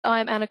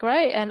I'm Anna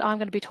Gray, and I'm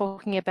going to be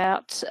talking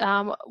about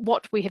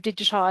what we have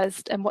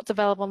digitised and what's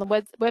available on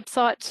the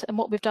website and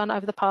what we've done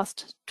over the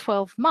past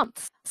 12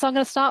 months. So I'm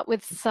going to start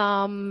with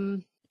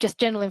some just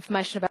general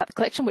information about the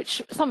collection,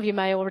 which some of you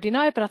may already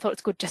know, but I thought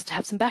it's good just to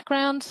have some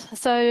background.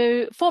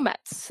 So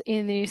formats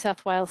in the New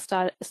South Wales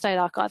State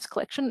Archives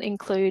collection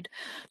include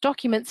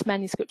documents,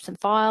 manuscripts and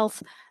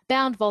files,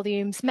 bound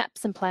volumes,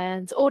 maps and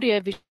plans,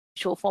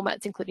 audio-visual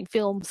formats including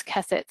films,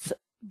 cassettes,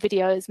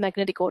 videos,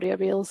 magnetic audio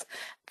reels,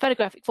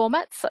 photographic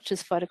formats such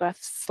as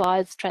photographs,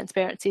 slides,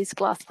 transparencies,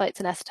 glass plates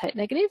and acetate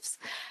negatives.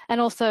 And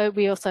also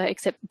we also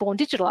accept born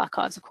digital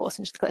archives, of course,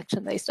 into the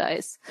collection these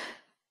days.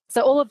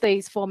 So all of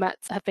these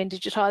formats have been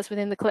digitised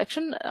within the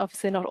collection,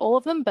 obviously not all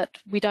of them, but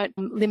we don't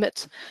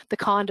limit the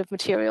kind of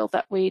material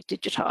that we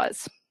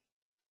digitise.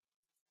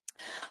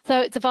 So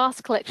it's a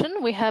vast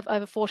collection. We have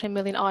over 14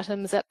 million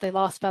items at the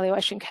last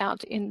valuation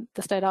count in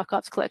the State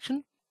Archives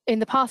collection. In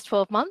the past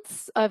 12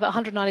 months, over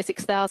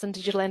 196,000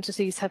 digital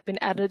entities have been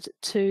added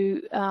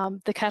to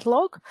the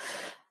catalogue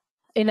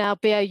in our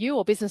BAU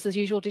or business as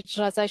usual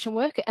digitisation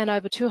work, and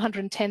over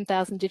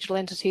 210,000 digital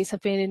entities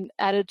have been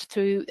added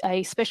through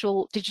a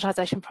special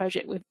digitisation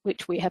project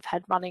which we have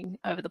had running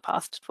over the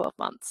past 12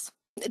 months.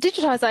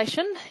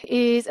 Digitisation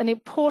is an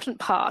important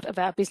part of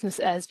our business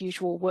as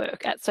usual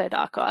work at State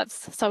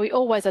Archives. So we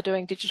always are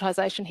doing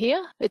digitisation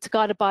here. It's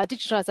guided by a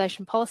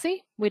digitisation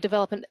policy. We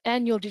develop an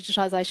annual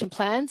digitisation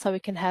plan so we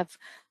can have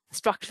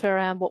structure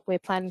around what we're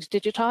planning to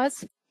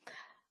digitise.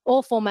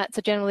 All formats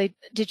are generally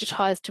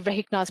digitised to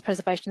recognise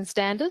preservation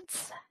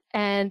standards,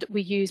 and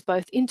we use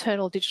both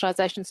internal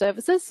digitisation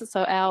services,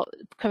 so our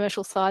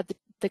commercial side,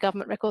 the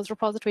Government Records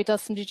Repository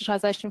does some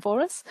digitisation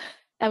for us,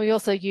 and we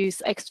also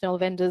use external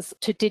vendors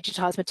to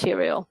digitise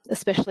material,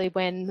 especially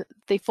when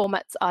the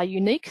formats are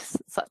unique,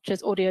 such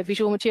as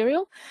audio-visual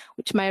material,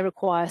 which may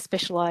require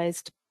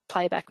specialised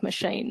playback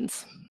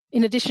machines.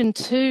 In addition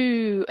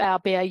to our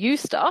BAU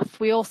stuff,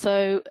 we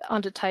also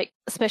undertake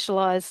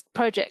specialised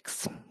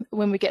projects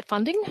when we get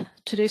funding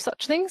to do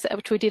such things,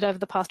 which we did over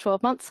the past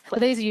 12 months.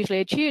 These are usually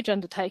a huge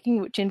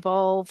undertaking which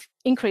involve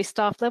increased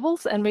staff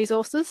levels and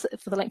resources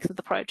for the length of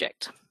the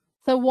project.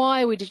 So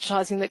why are we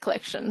digitising the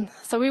collection?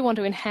 So we want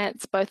to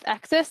enhance both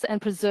access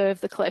and preserve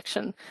the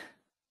collection.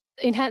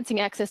 Enhancing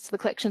access to the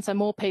collection so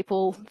more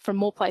people from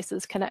more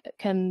places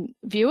can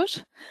view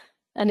it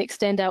and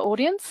extend our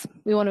audience.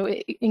 We want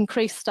to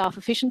increase staff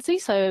efficiency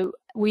so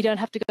we don't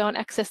have to go and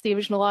access the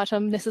original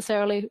item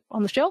necessarily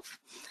on the shelf,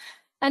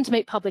 and to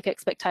meet public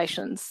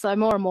expectations. So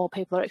more and more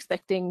people are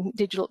expecting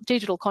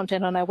digital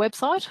content on our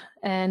website,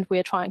 and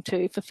we're trying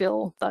to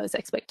fulfil those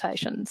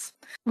expectations.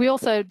 We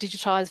also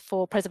digitise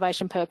for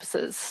preservation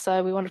purposes.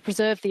 So we want to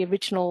preserve the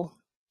original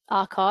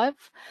archive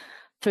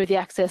through the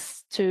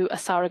access to a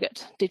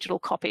surrogate digital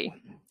copy.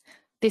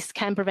 This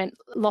can prevent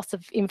loss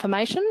of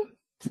information,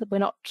 so we're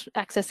not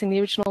accessing the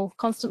original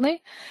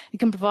constantly. It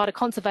can provide a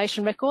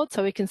conservation record,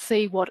 so we can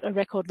see what a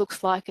record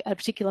looks like at a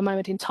particular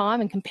moment in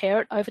time and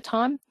compare it over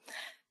time.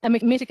 And we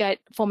can mitigate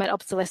format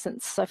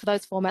obsolescence. So for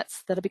those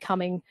formats that are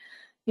becoming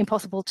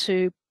impossible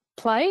to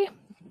play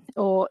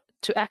or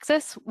to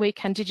access, we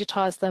can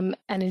digitise them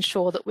and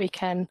ensure that we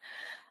can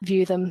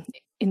view them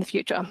in the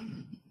future.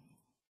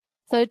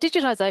 So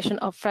digitisation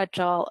of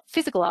fragile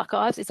physical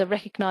archives is a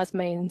recognised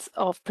means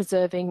of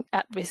preserving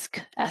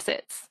at-risk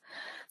assets.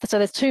 So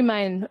there's two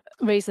main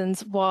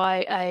reasons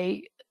why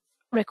a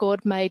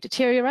record may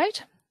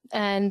deteriorate,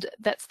 and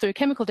that's through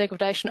chemical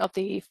degradation of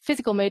the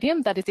physical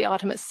medium, that is the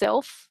item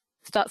itself,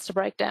 starts to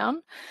break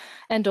down,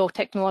 and or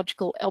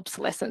technological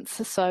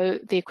obsolescence. So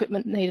the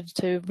equipment needed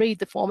to read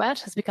the format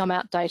has become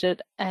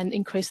outdated and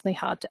increasingly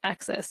hard to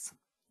access.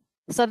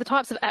 So the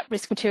types of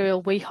at-risk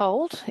material we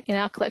hold in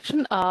our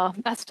collection are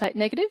acetate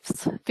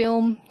negatives,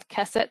 film,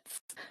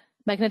 cassettes,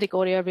 magnetic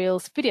audio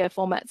reels, video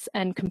formats,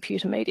 and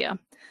computer media.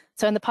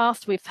 So in the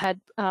past, we've had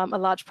a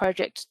large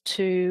project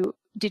to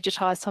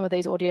digitise some of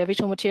these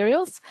audiovisual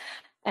materials,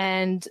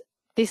 and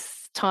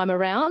this time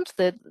around,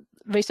 the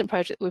recent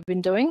project we've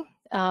been doing,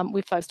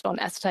 we've focused on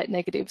acetate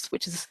negatives,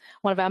 which is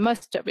one of our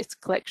most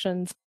at-risk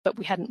collections, but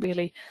we hadn't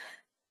really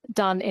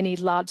done any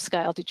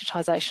large-scale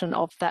digitisation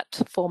of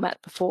that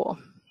format before.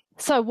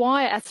 So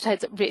why are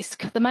acetates at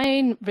risk? The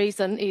main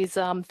reason is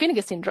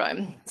vinegar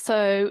syndrome.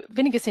 So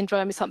vinegar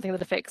syndrome is something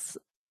that affects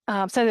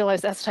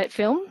cellulose acetate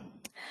film.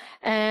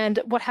 And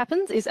what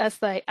happens is as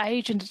they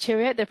age and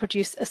deteriorate, they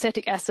produce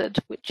acetic acid,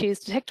 which is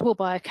detectable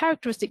by a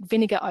characteristic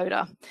vinegar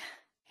odour,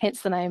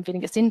 hence the name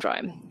vinegar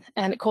syndrome.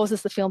 And it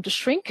causes the film to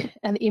shrink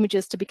and the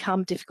images to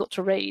become difficult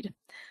to read.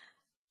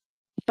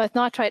 Both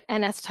nitrate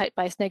and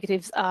acetate-based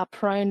negatives are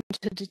prone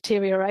to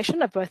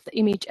deterioration of both the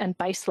image and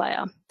base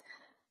layer.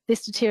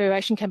 This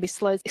deterioration can be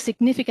slowed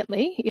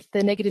significantly if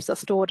the negatives are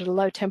stored at a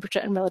low temperature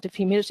and relative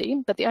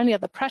humidity, but the only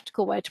other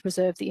practical way to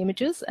preserve the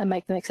images and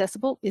make them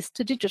accessible is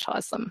to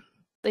digitise them.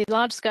 The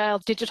large-scale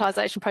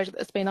digitisation project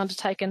that's been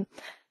undertaken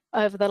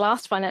over the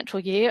last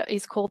financial year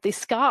is called the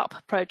SCARP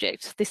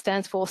project. This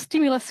stands for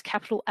Stimulus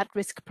Capital at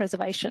Risk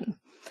Preservation.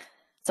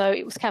 So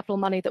it was capital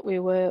money that we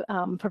were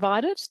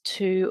provided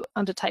to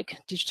undertake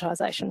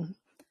digitisation.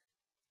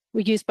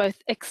 We use both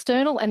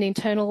external and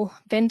internal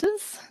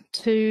vendors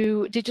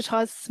to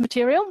digitise this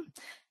material,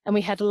 and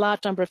we had a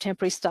large number of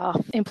temporary staff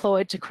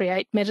employed to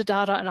create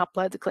metadata and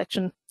upload the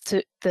collection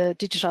to the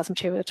digitised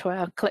material to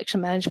our collection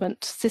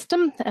management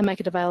system and make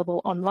it available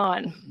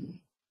online.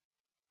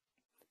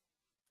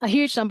 A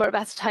huge number of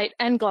acetate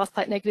and glass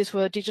plate negatives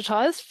were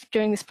digitised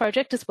during this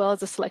project, as well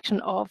as a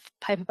selection of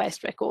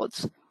paper-based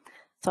records.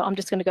 So I'm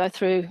just going to go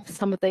through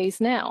some of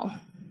these now.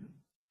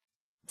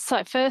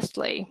 So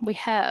firstly, we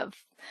have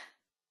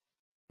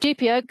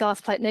GPO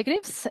glass plate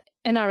negatives,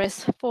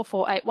 NRS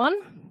 4481.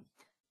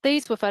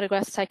 These were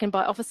photographs taken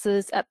by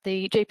officers at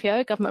the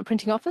GPO, Government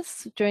Printing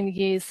Office, during the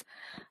years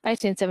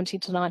 1870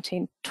 to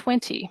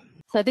 1920.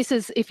 So this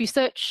is, if you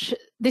search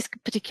this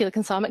particular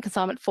consignment,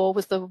 consignment 4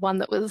 was the one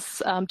that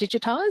was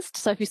digitised.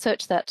 So if you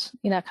search that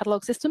in our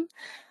catalogue system,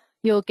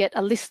 you'll get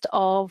a list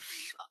of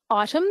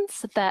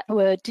items that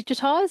were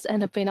digitised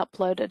and have been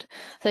uploaded.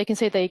 So you can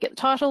see there you get the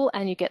title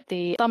and you get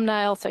the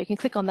thumbnail. So you can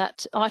click on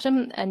that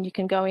item and you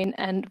can go in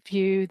and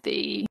view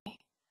the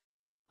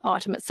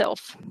item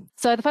itself.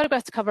 So the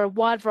photographs cover a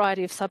wide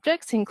variety of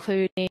subjects,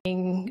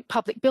 including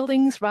public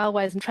buildings,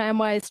 railways and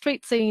tramways,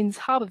 street scenes,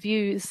 harbour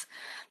views.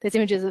 There's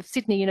images of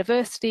Sydney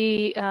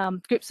University,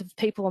 groups of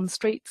people on the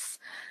streets,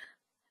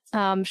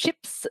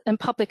 ships and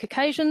public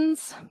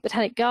occasions,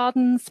 botanic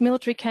gardens,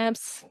 military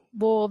camps,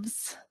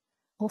 wharves,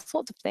 all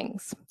sorts of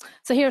things.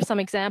 So here are some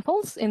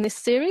examples in this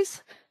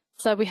series.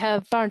 So we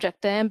have Burrinjack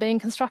Dam being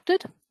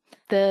constructed,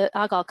 the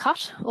Argyle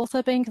Cut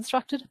also being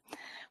constructed,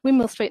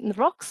 Windmill Street in the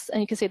Rocks,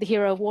 and you can see the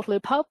Hero of Waterloo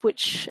pub,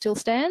 which still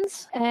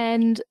stands,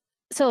 and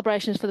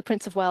celebrations for the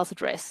Prince of Wales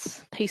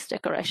address, peace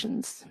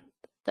decorations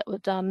that were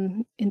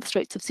done in the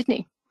streets of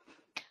Sydney.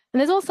 And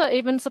there's also,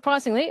 even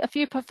surprisingly, a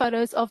few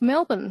photos of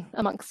Melbourne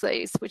amongst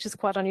these, which is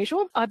quite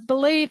unusual. I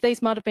believe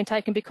these might have been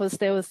taken because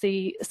there was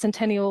the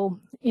Centennial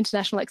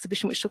International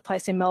Exhibition which took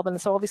place in Melbourne.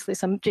 So obviously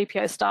some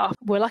GPO staff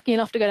were lucky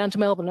enough to go down to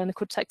Melbourne and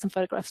could take some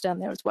photographs down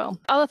there as well.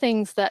 Other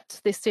things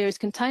that this series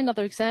contained,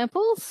 other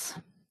examples.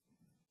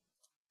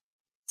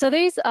 So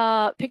these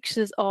are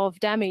pictures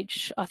of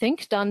damage, I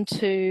think, done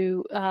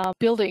to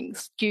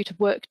buildings due to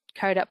work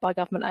carried out by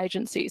government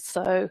agencies.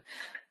 So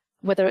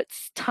whether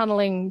it's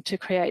tunnelling to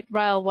create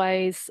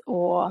railways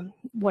or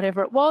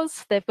whatever it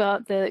was, they've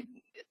got the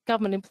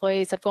government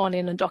employees have gone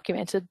in and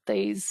documented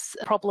these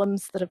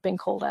problems that have been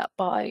called out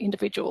by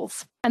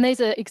individuals. And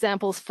these are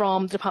examples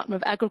from the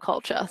Department of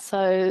Agriculture.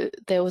 So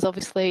there was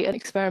obviously an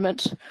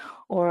experiment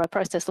or a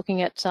process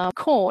looking at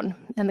corn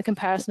and the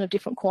comparison of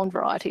different corn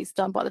varieties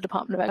done by the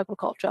Department of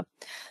Agriculture.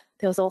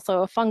 There was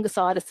also a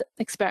fungicide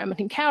experiment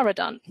in Cowra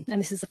done,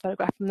 and this is a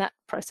photograph from that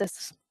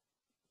process.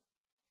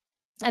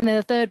 And then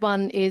the third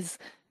one is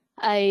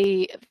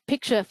a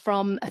picture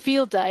from a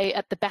field day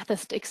at the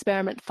Bathurst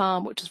Experiment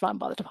Farm, which is run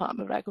by the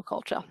Department of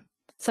Agriculture.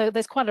 So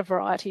there's quite a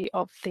variety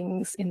of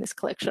things in this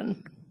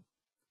collection.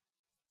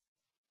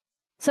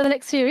 So the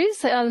next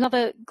series,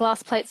 another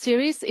glass plate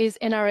series, is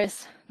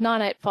NRS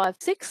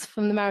 9856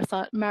 from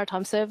the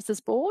Maritime Services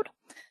Board.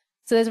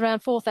 So there's around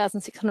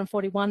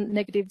 4,641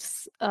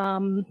 negatives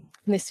from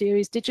this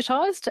series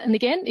digitised. And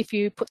again, if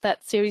you put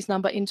that series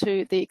number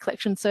into the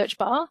collection search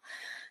bar,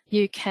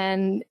 you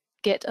can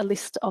get a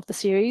list of the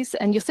series,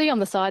 and you'll see on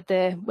the side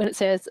there when it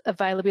says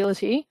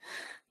availability,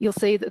 you'll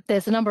see that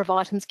there's a number of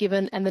items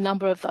given and the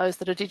number of those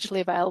that are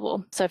digitally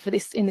available. So for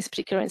this, in this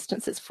particular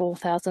instance, it's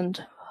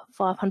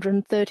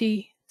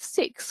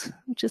 4,536,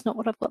 which is not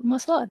what I've got on my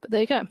slide, but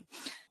there you go.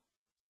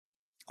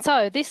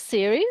 So this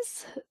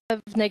series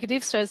of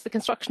negatives shows the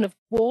construction of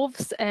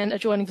wharves and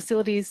adjoining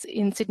facilities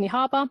in Sydney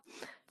Harbour,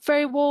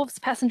 ferry wharves,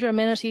 passenger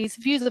amenities,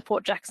 views of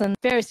Port Jackson,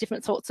 various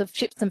different sorts of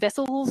ships and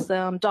vessels,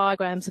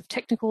 diagrams of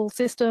technical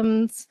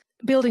systems,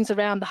 buildings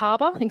around the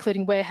harbour,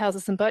 including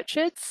warehouses and boat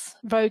sheds,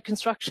 road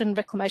construction,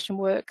 reclamation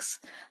works.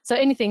 So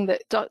anything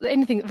that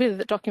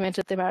really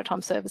documented the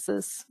Maritime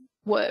Services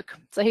work.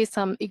 So here's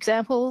some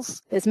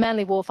examples. There's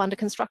Manly Wharf under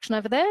construction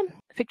over there,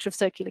 a picture of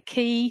Circular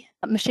Quay,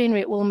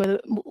 machinery at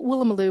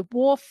Woolloomooloo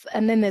Wharf,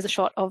 and then there's a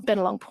shot of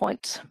Bennelong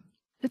Point.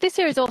 But this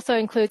series also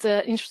includes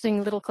an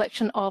interesting little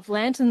collection of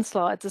lantern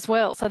slides as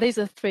well. So these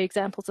are 3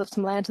 examples of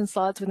some lantern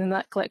slides within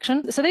that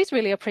collection. So these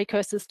really are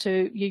precursors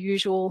to your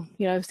usual,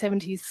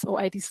 70s or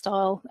 80s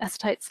style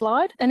acetate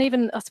slide, and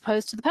even, I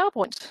suppose, to the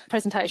PowerPoint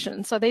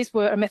presentation. So these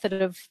were a method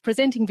of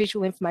presenting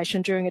visual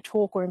information during a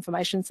talk or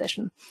information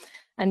session,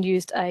 and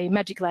used a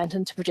magic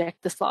lantern to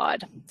project the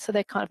slide. So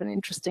they're kind of an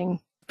interesting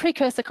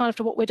precursor kind of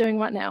to what we're doing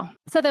right now.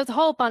 So there was a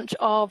whole bunch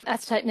of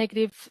acetate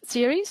negative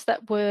series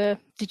that were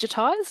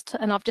digitised,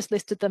 and I've just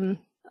listed them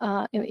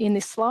in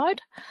this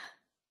slide.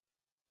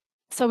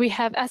 So we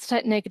have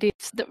acetate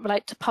negatives that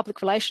relate to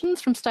public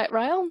relations from State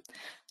Rail,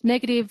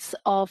 negatives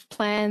of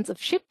plans of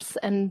ships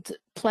and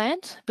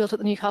plant built at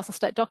the Newcastle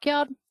State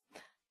Dockyard,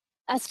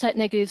 acetate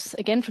negatives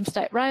again from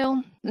State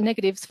Rail,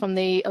 negatives from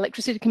the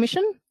Electricity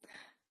Commission,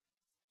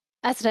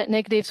 acetate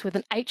negatives with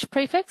an H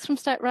prefix from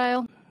State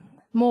Rail,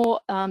 more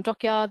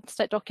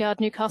State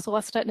Dockyard, Newcastle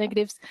acetate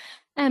negatives,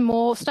 and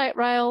more State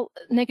Rail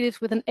negatives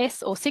with an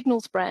S or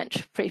signals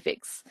branch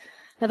prefix.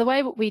 Now, the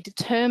way that we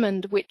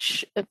determined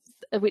which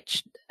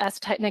which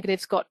acetate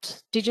negatives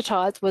got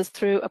digitised was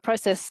through a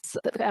process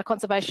that our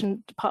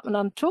conservation department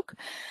undertook,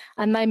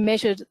 and they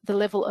measured the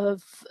level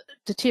of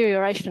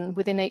deterioration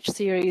within each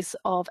series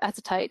of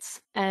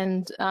acetates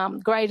and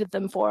graded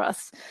them for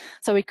us,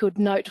 so we could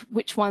note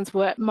which ones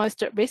were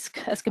most at risk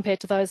as compared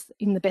to those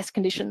in the best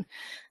condition.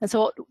 And so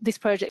what this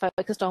project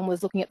focused on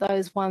was looking at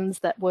those ones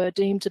that were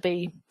deemed to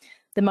be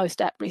the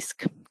most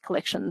at-risk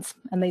collections,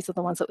 and these are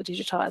the ones that were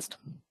digitised.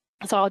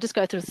 So I'll just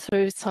go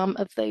through some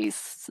of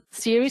these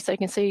series so you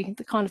can see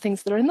the kind of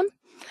things that are in them.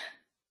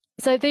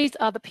 So these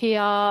are the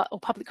PR or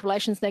public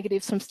relations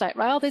negatives from State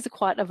Rail. These are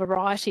quite a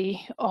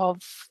variety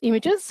of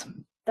images.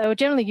 They were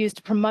generally used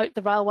to promote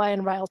the railway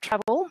and rail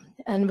travel,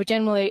 and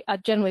are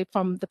generally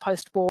from the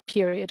post-war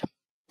period.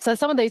 So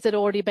some of these had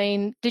already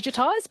been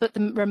digitised, but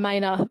the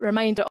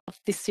remainder of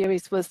this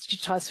series was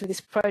digitised through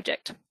this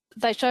project.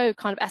 They show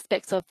kind of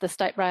aspects of the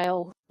State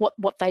Rail,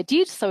 what they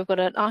did. So we've got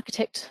an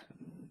architect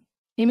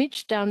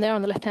image down there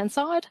on the left-hand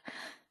side,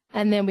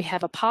 and then we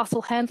have a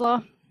parcel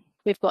handler.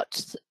 We've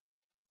got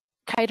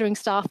catering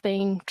staff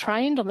being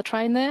trained on the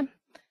train there,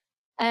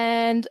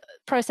 and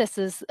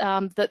processes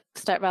that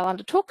State Rail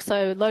undertook,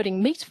 so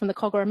loading meat from the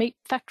Kogarah meat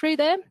factory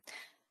there.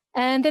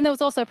 And then there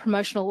was also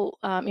promotional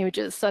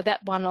images. So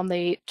that one on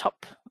the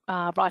top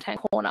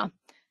right-hand corner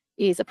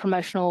is a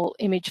promotional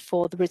image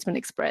for the Brisbane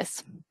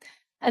Express.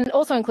 And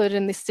also included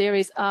in this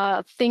series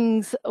are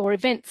things or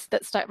events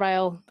that State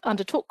Rail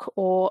undertook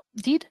or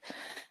did.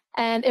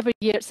 And every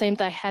year it seemed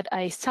they had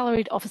a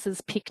salaried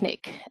officers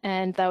picnic,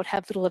 and they would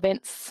have little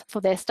events for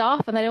their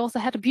staff, and they also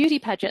had a beauty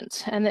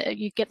pageant, and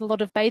you get a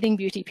lot of bathing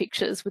beauty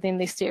pictures within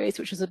this series,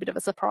 which was a bit of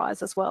a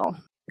surprise as well.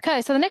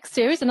 Okay, so the next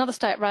series, another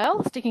State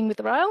Rail, sticking with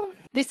the rail.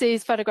 This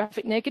is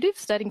photographic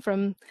negatives dating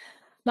from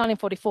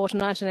 1944 to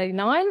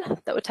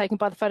 1989 that were taken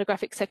by the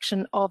photographic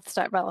section of the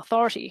State Rail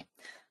Authority.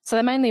 So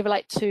they mainly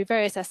relate to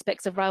various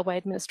aspects of railway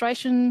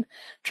administration,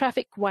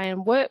 traffic, way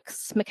and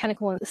works,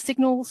 mechanical and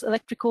signals,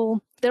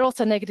 electrical. There are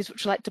also negatives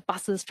which relate to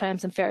buses,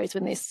 trams and ferries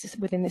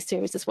within this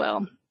series as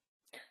well.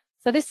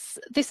 So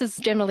this is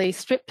generally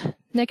strip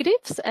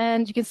negatives,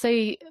 and you can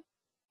see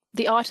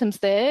the items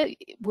there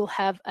will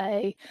have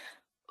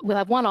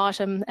one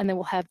item, and then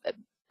we'll have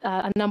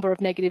a number of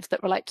negatives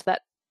that relate to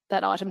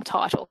that item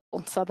title.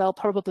 So they'll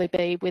probably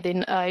be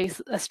within a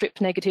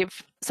strip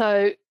negative.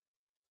 So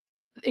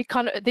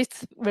this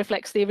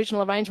reflects the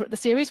original arrangement of the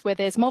series, where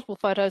there's multiple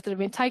photos that have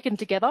been taken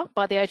together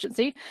by the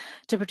agency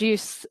to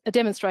produce a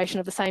demonstration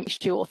of the same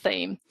issue or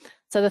theme.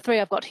 So the three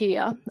I've got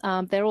here,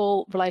 they're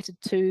all related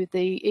to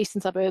the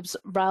Eastern Suburbs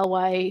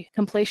Railway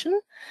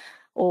completion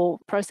or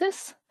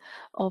process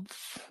of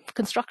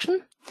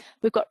construction.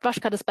 We've got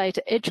Brushcutters Bay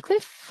to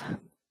Edgecliff,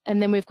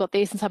 and then we've got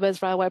the Eastern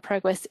Suburbs Railway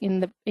progress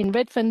in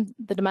Redfern,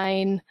 the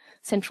Domain,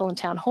 Central and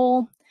Town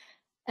Hall.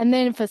 And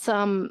then for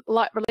some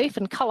light relief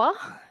and colour,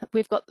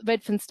 we've got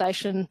Redfern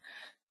Station,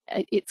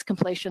 its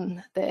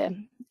completion there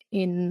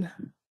in,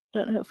 I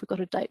don't know if we've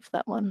got a date for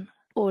that one,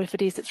 or if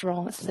it is, it's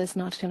wrong. It says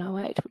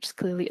 1908, which is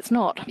clearly it's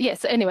not.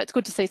 Yes, anyway, it's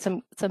good to see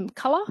some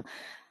colour.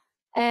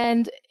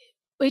 And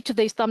each of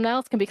these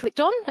thumbnails can be clicked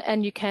on,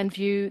 and you can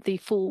view the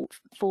full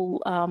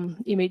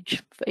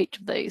image for each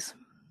of these.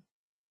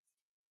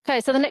 Okay,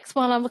 so the next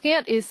one I'm looking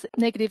at is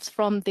negatives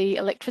from the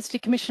Electricity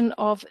Commission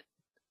of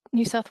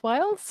New South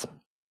Wales.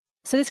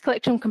 So this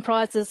collection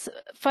comprises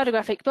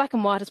photographic black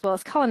and white as well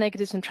as colour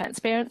negatives and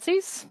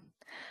transparencies.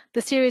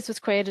 The series was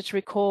created to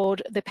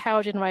record the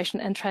power generation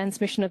and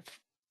transmission of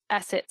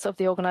assets of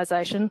the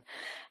organisation,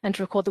 and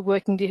to record the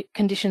working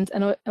conditions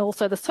and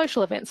also the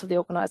social events of the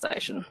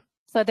organisation.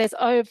 So there's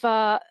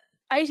over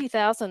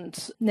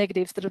 80,000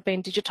 negatives that have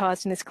been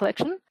digitised in this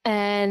collection,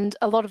 and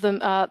a lot of them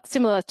are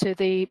similar to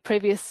the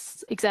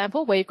previous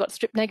example where you've got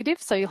strip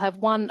negatives. So you'll have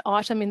one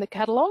item in the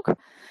catalogue,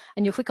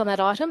 and you'll click on that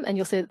item and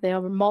you'll see that there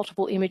are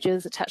multiple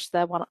images attached to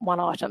that one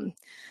item.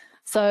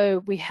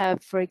 So we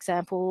have, for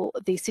example,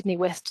 the Sydney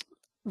West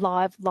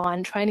Live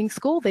Line Training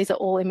School. These are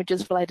all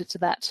images related to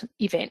that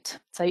event.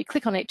 So you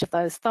click on each of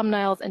those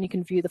thumbnails and you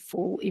can view the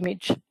full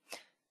image.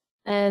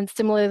 And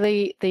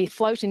similarly, the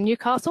float in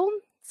Newcastle.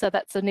 So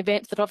that's an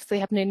event that obviously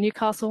happened in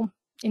Newcastle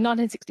in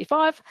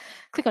 1965.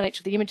 Click on each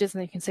of the images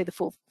and you can see the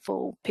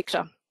full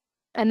picture.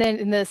 And then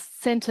in the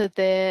centre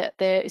there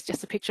is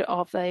just a picture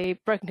of the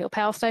Broken Hill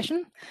Power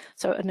Station,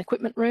 so an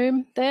equipment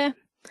room there,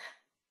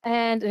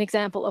 and an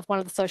example of one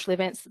of the social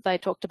events that they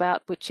talked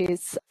about, which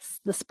is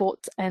the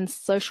Sports and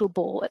Social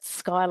Ball at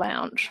Sky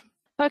Lounge.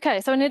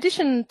 Okay, so in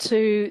addition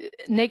to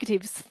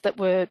negatives that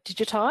were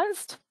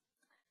digitised,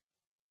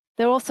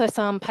 there are also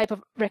some paper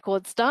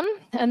records done,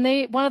 and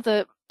one of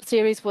the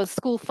series was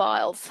school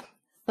files.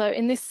 So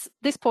in this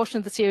portion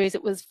of the series,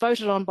 it was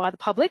voted on by the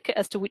public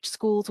as to which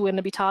schools were going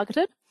to be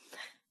targeted.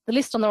 The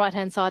list on the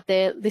right-hand side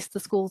there lists the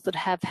schools that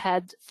have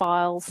had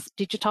files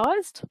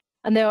digitised,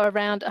 and there are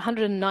around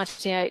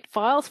 198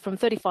 files from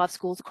 35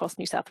 schools across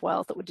New South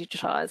Wales that were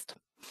digitised.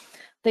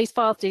 These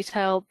files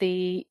detail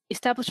the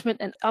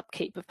establishment and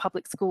upkeep of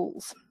public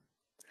schools.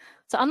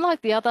 So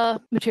unlike the other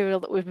material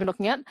that we've been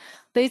looking at,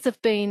 these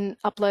have been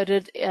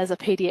uploaded as a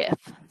PDF.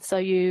 So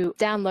you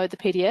download the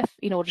PDF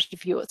in order to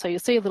view it. So you'll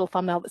see a little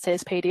thumbnail that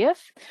says PDF.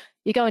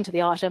 You go into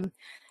the item,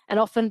 and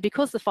often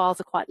because the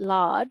files are quite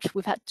large,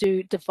 we've had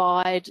to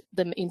divide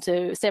them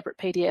into separate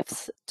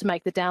PDFs to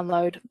make the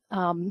download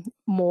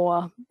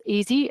more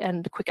easy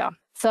and quicker.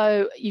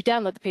 So you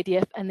download the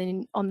PDF, and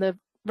then on the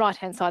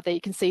right-hand side there,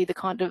 you can see the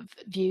kind of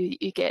view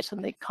you get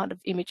and the kind of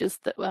images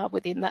that are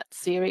within that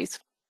series.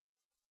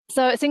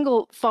 So a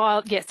single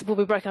file, yes, will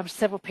be broken up into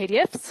several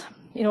PDFs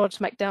in order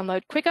to make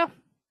download quicker.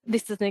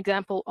 This is an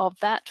example of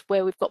that,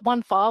 where we've got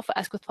one file for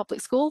Asquith Public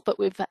School, but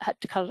we've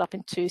had to cut it up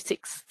into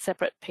 6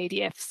 separate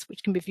PDFs,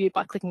 which can be viewed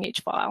by clicking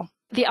each file.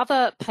 The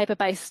other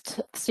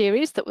paper-based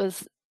series that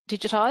was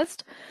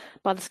digitised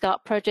by the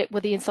SCARP project were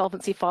the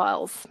insolvency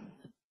files,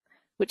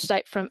 which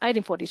date from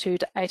 1842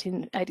 to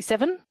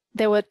 1887.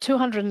 There were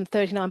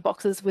 239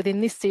 boxes within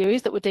this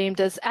series that were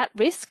deemed as at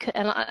risk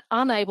and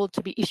unable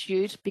to be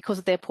issued because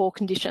of their poor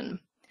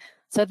condition.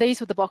 So these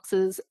were the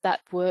boxes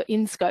that were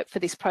in scope for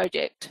this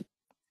project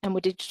and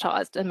were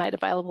digitised and made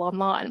available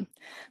online.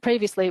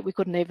 Previously, we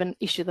couldn't even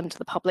issue them to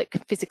the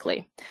public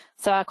physically.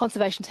 So our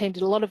conservation team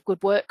did a lot of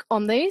good work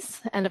on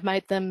these and have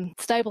made them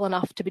stable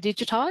enough to be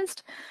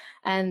digitised,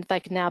 and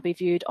they can now be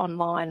viewed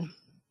online.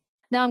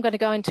 Now I'm going to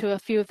go into a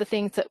few of the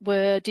things that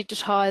were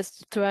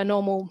digitised through our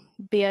normal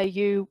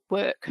BAU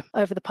work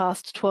over the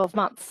past 12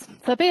 months.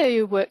 So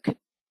BAU work,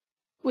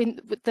 with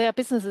our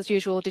business as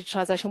usual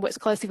digitisation, works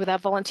closely with our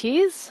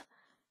volunteers,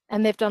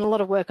 and they've done a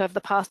lot of work over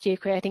the past year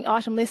creating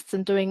item lists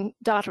and doing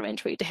data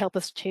entry to help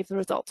us achieve the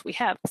results we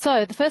have.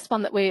 So the first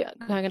one that we're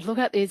going to look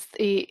at is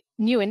the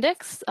new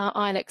index,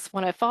 INX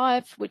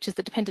 105, which is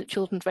the Dependent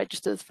Children's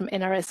Registers from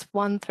NRS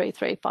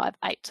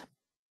 13358.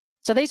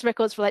 So these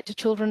records relate to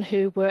children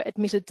who were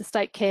admitted to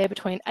state care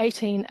between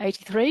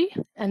 1883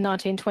 and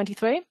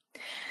 1923.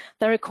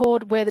 They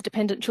record where the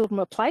dependent children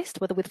were placed,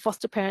 whether with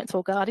foster parents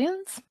or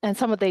guardians. And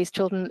some of these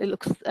children, it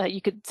looks,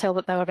 you could tell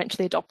that they were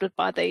eventually adopted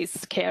by these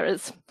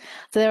carers.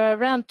 So there are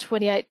around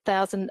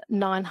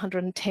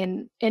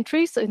 28,910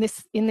 entries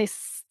in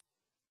this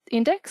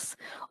index,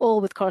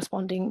 all with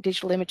corresponding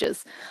digital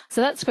images.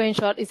 So that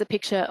screenshot is a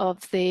picture of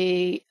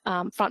the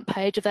front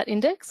page of that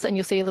index, and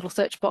you'll see a little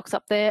search box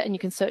up there, and you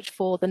can search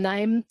for the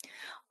name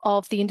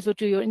of the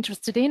individual you're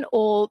interested in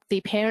or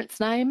the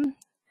parent's name,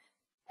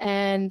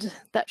 and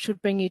that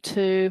should bring you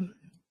to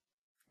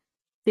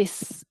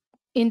this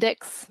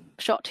index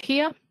shot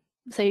here.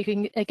 So you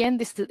can, again,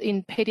 this is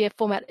in PDF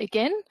format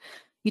again.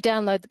 You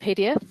download the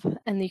PDF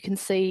and you can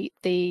see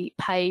the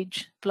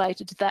page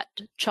related to that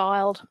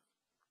child.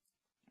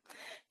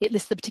 It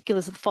lists the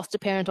particulars of the foster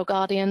parent or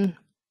guardian,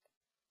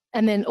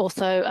 and then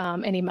also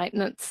any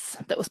maintenance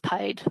that was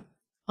paid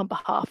on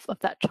behalf of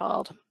that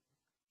child.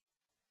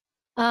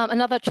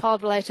 Another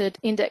child-related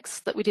index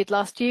that we did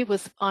last year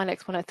was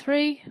INX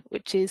 103,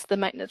 which is the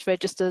maintenance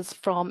registers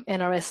from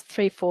NRS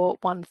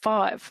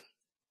 3415.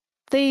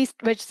 These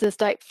registers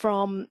date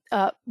from,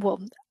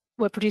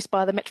 were produced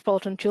by the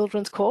Metropolitan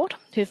Children's Court,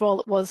 whose role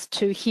it was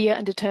to hear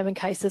and determine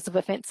cases of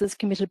offences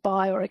committed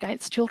by or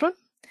against children.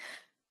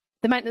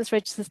 The maintenance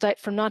registers date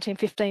from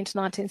 1915 to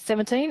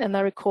 1917, and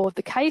they record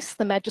the case,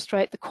 the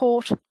magistrate, the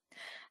court,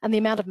 and the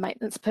amount of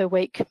maintenance per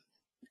week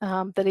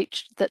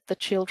that the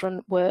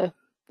children were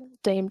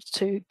deemed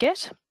to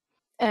get,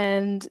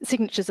 and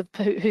signatures of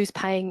who's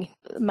paying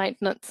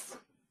maintenance.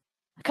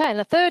 Okay, and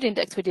the third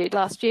index we did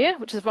last year,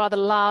 which is a rather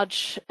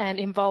large and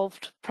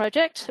involved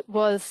project,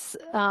 was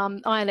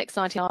INX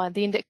 99,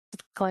 the Index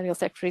of Colonial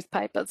Secretary's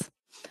Papers.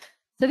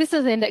 So this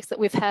is an index that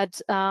we've had,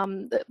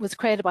 that was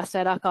created by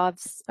State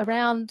Archives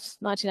around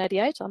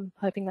 1988, I'm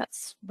hoping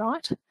that's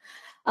right,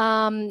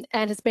 and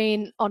has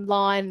been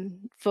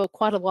online for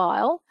quite a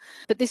while.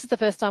 But this is the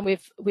first time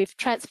we've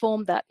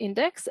transformed that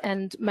index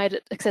and made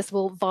it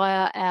accessible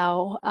via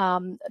our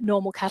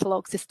normal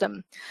catalogue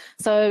system.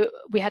 So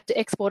we had to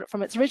export it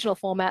from its original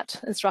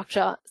format and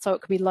structure so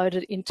it could be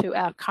loaded into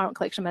our current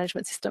collection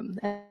management system,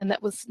 and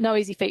that was no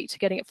easy feat,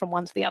 getting it from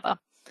one to the other.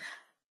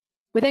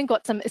 We then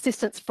got some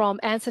assistance from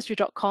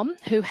Ancestry.com,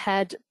 who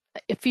had,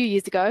 a few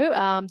years ago,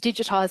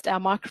 digitised our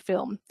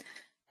microfilm,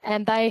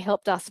 and they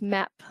helped us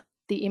map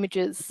the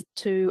images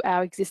to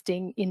our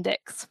existing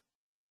index.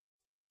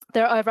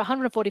 There are over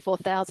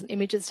 144,000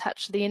 images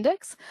attached to the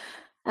index,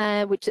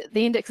 which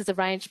the index is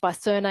arranged by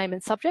surname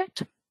and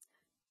subject,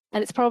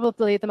 and it's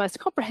probably the most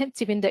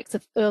comprehensive index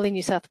of early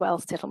New South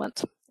Wales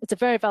settlement. It's a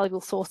very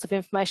valuable source of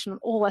information on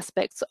all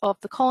aspects of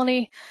the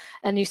colony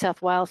and New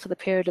South Wales for the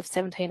period of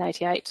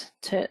 1788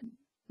 to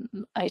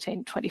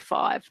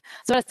 1825.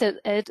 So as I said,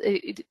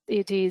 it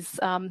is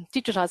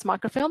digitised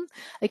microfilm.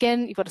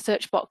 Again, you've got a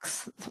search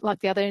box like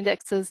the other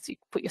indexes. You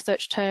put your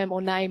search term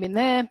or name in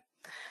there,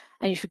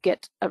 and you should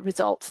get a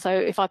result. So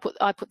if I put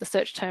the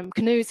search term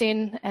canoes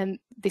in, and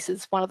this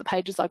is one of the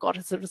pages I got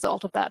as a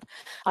result of that.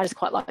 I just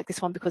quite like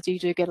this one because you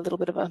do get a little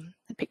bit of a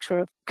picture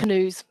of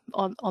canoes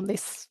on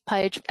this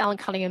page. Alan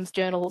Cunningham's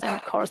journals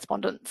and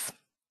correspondence.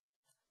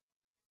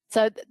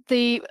 So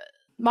the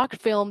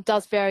Microfilm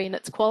does vary in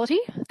its quality.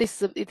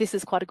 This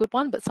is quite a good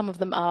one, but some of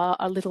them are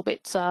a little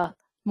bit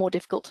more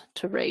difficult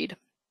to read.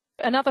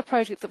 Another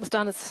project that was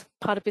done as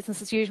part of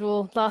business as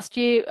usual last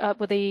year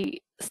were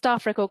the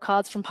staff record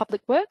cards from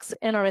Public Works,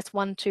 NRS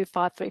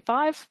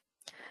 12535.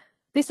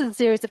 This is a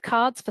series of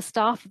cards for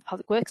staff of the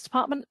Public Works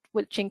Department,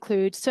 which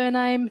include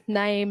surname,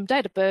 name,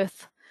 date of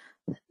birth,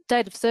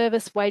 date of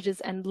service, wages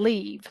and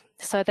leave.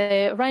 So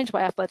they're arranged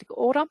by alphabetical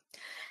order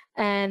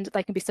and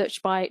they can be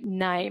searched by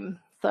name.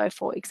 So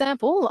for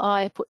example,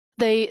 I put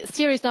the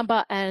series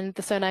number and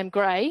the surname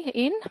Gray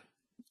in,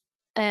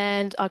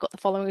 and I got the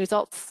following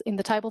results in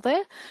the table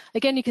there.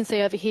 Again, you can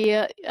see over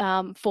here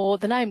for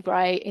the name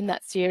Gray in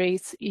that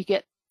series, you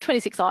get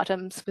 26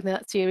 items within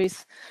that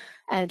series,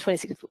 and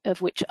 26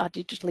 of which are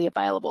digitally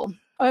available.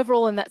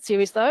 Overall in that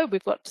series though,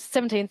 we've got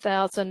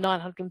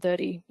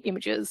 17,930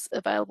 images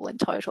available in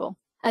total.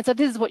 And so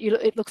this is what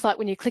it looks like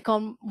when you click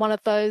on one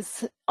of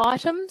those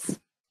items.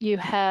 You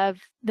have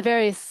the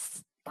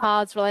various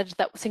cards related to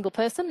that single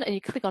person, and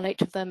you click on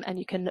each of them and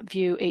you can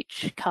view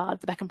each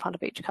card, the back and front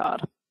of each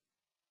card.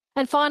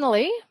 And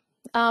finally,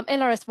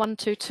 NRS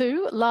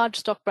 122, large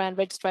stock brand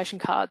registration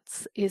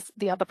cards, is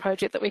the other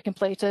project that we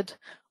completed,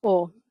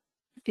 or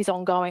is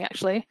ongoing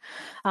actually,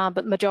 but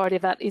the majority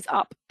of that is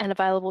up and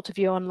available to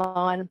view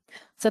online.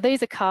 So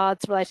these are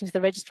cards relating to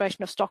the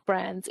registration of stock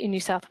brands in New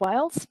South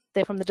Wales.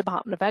 They're from the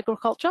Department of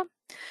Agriculture.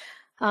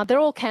 They're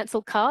all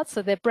cancelled cards,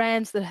 so they're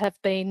brands that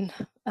have been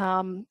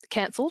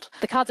cancelled.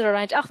 The cards are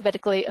arranged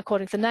alphabetically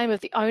according to the name of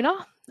the owner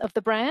of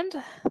the brand.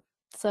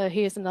 So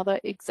here's another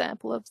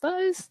example of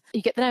those.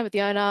 You get the name of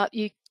the owner,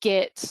 you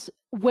get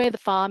where the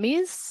farm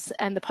is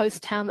and the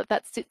post town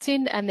that sits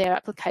in, and their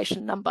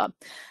application number.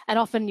 And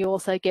often you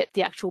also get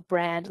the actual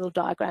brand, a little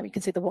diagram. You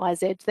can see the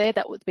YZ there.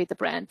 That would be the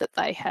brand that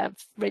they have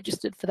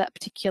registered for that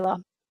particular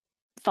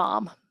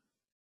farm.